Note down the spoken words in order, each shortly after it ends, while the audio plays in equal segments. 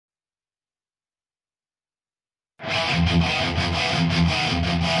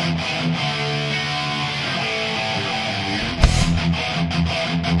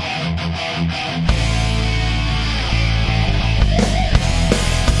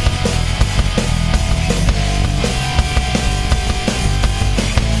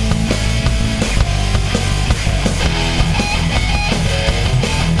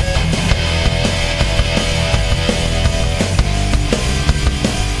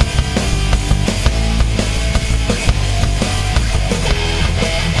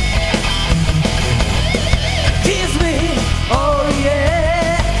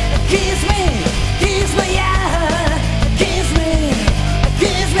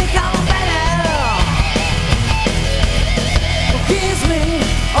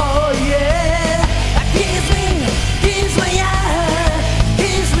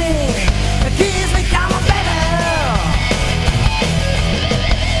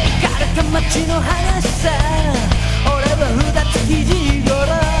街の話さ、俺は二つ肘ごろ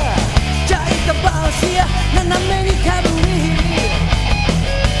ちょいと帽子を斜めにかぶり、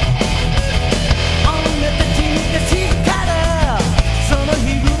女たち昔からその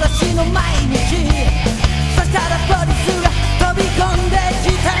日暮らしの毎日、そしたらポリスが飛び込んで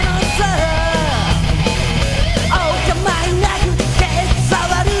きたのさ。お邪魔いなく手触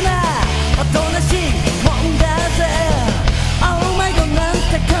るな、おとなしいもんだぜ。お前ごなん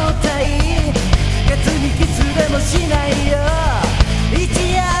て答え別にキスでもしないよ。一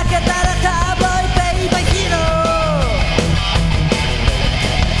夜明けたらカーボーイベイバーヒーロー。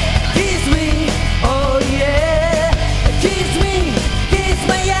 Kiss me, oh yeah, kiss me, kiss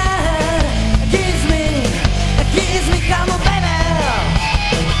my yeah, kiss me, kiss me, come on baby.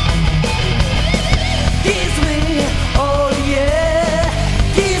 Kiss me, oh yeah,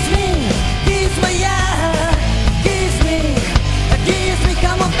 kiss me, kiss my yeah, kiss me, kiss me,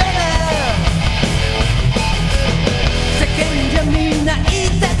 come on baby. 世間じゃみんな言っ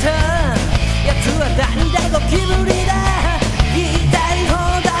てたやつは何だゴキブリだ、言いたい放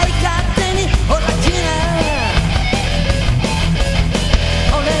題勝手にほらきな。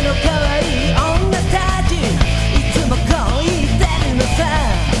俺の可愛い女たちいつもこう言ってるのさ。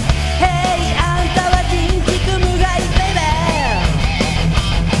 Hey あんたは人気組むがいベイベ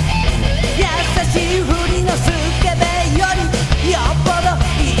ー、優しいふりのスケベよりよっぽど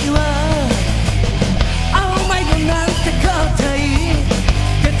いいわ。なんて答え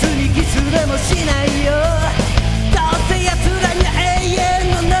別にキスでもしないよ。どうせ奴らに永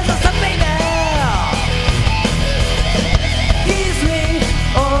遠の謎さベイベー。 Kiss me,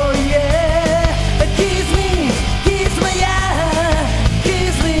 oh yeah, kiss me, kiss my yeah,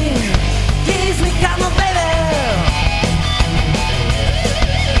 kiss me, kiss me, come on baby.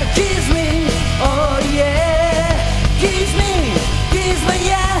 Kiss me, oh yeah, kiss me, kiss my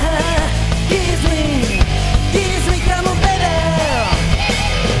yeah, kiss me, kiss me, come on baby.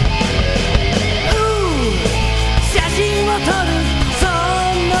 写真を撮るそ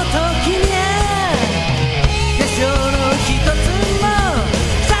の時に化粧の一つも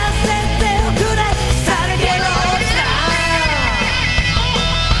させておくれされげろさ。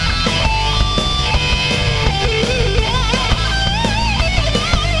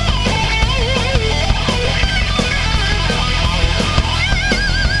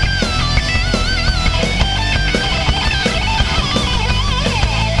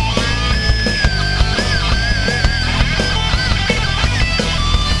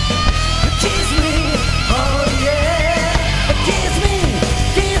Kiss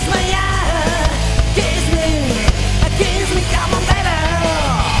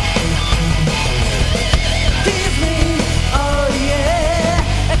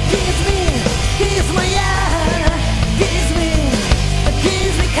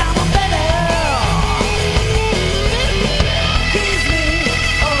me, come on baby.